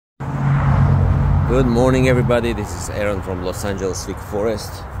Good morning, everybody. This is Aaron from Los Angeles Fig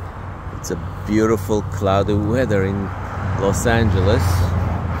Forest. It's a beautiful cloudy weather in Los Angeles,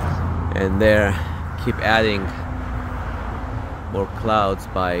 and they keep adding more clouds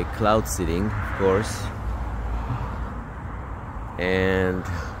by cloud seeding, of course. And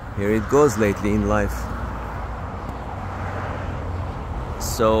here it goes lately in life.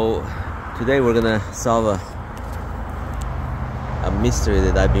 So today we're gonna solve a mystery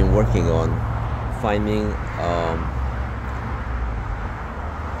that I've been working on, finding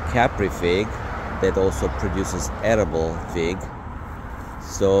Capri fig that also produces edible fig.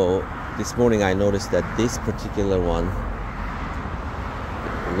 So this morning I noticed that this particular one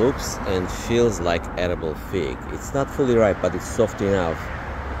looks and feels like edible fig. It's not fully ripe, but it's soft enough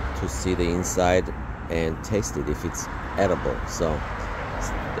to see the inside and taste it if it's edible. So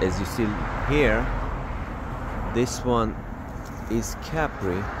as you see here, this one is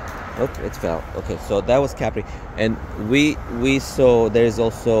Capri. Oh, it fell. Okay, so that was Capri, and we saw there is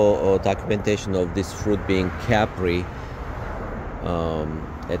also documentation of this fruit being Capri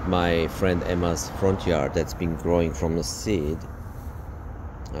at my friend Emma's front yard. That's been growing from a seed.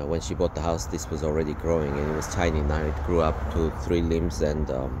 When she bought the house, this was already growing, and it was tiny. Now it grew up to 3 limbs, and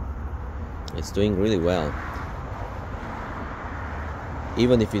it's doing really well.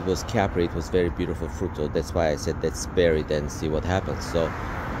 Even if it was Capri, it was very beautiful fruit, so that's why I said let's bear it and see what happens. So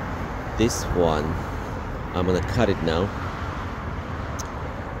this one, I'm gonna cut it now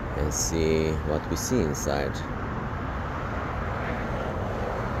and see what we see inside.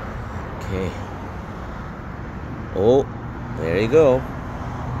 Okay. Oh, there you go.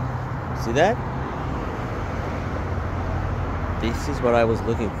 See that? This is what I was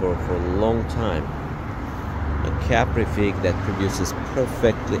looking for a long time. A Capri fig that produces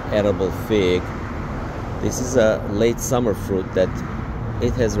perfectly edible fig. This is a late summer fruit that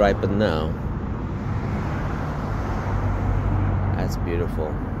it has ripened now. That's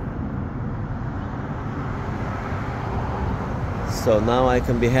beautiful. So now I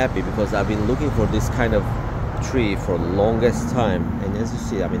can be happy because I've been looking for this kind of tree for the longest time, and as you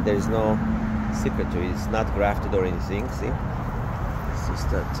see, I mean, there is no secret to it. It's not grafted or anything. See, it's just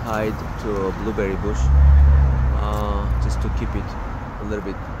tied to a blueberry bush, just to keep it a little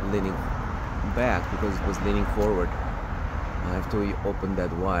bit leaning back because it was leaning forward. I have to open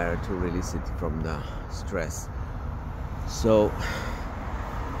that wire to release it from the stress. So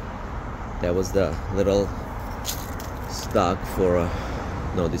that was the little stalk for a,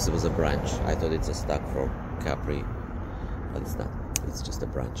 no, this was a branch. I thought it's a stalk for Capri, but it's not. It's just a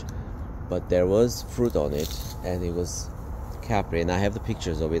branch. But there was fruit on it, and it was Capri, and I have the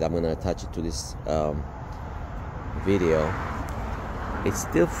pictures of it. I'm gonna attach it to this video. It's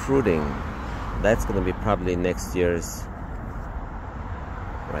still fruiting. That's gonna be probably next year's,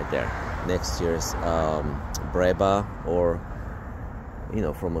 right there, next year's Breba, or you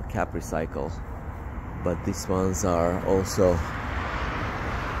know, from a Capri cycle. But these ones are also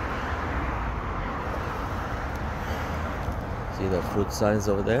see the fruit signs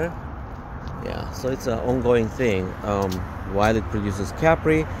over there. Yeah, so it's an ongoing thing. While it produces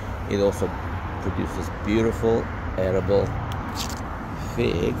Capri, it also produces beautiful edible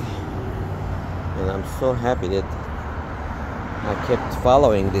fig, and I'm so happy that I kept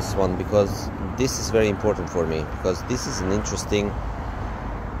following this one, because this is very important for me, because this is an interesting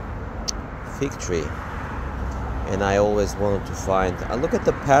fig tree, and I always wanted to find, look at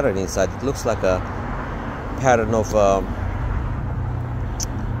the pattern inside. It looks like a pattern of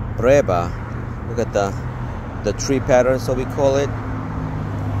Breba. Look at the tree pattern, so we call it.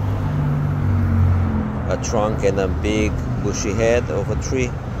 A trunk and a big bushy head of a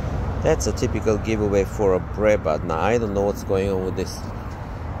tree. That's a typical giveaway for a Breba. Now I don't know what's going on with this.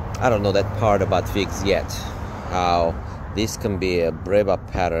 I don't know that part about figs yet. How this can be a Breba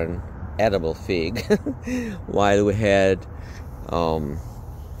pattern edible fig while we had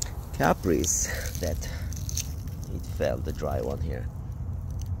Capris that it fell, the dry one here.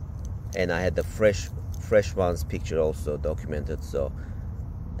 And I had the fresh ones pictured also documented, so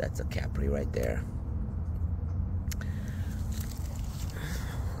that's a Capri right there.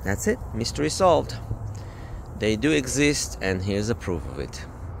 That's it, mystery solved. They do exist, and here's a proof of it.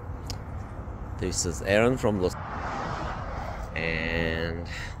 This is Aaron from Los Angeles, and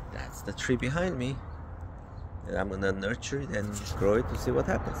that's the tree behind me, and I'm gonna nurture it and grow it to see what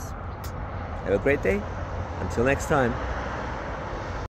happens. Have a great day. Until next time.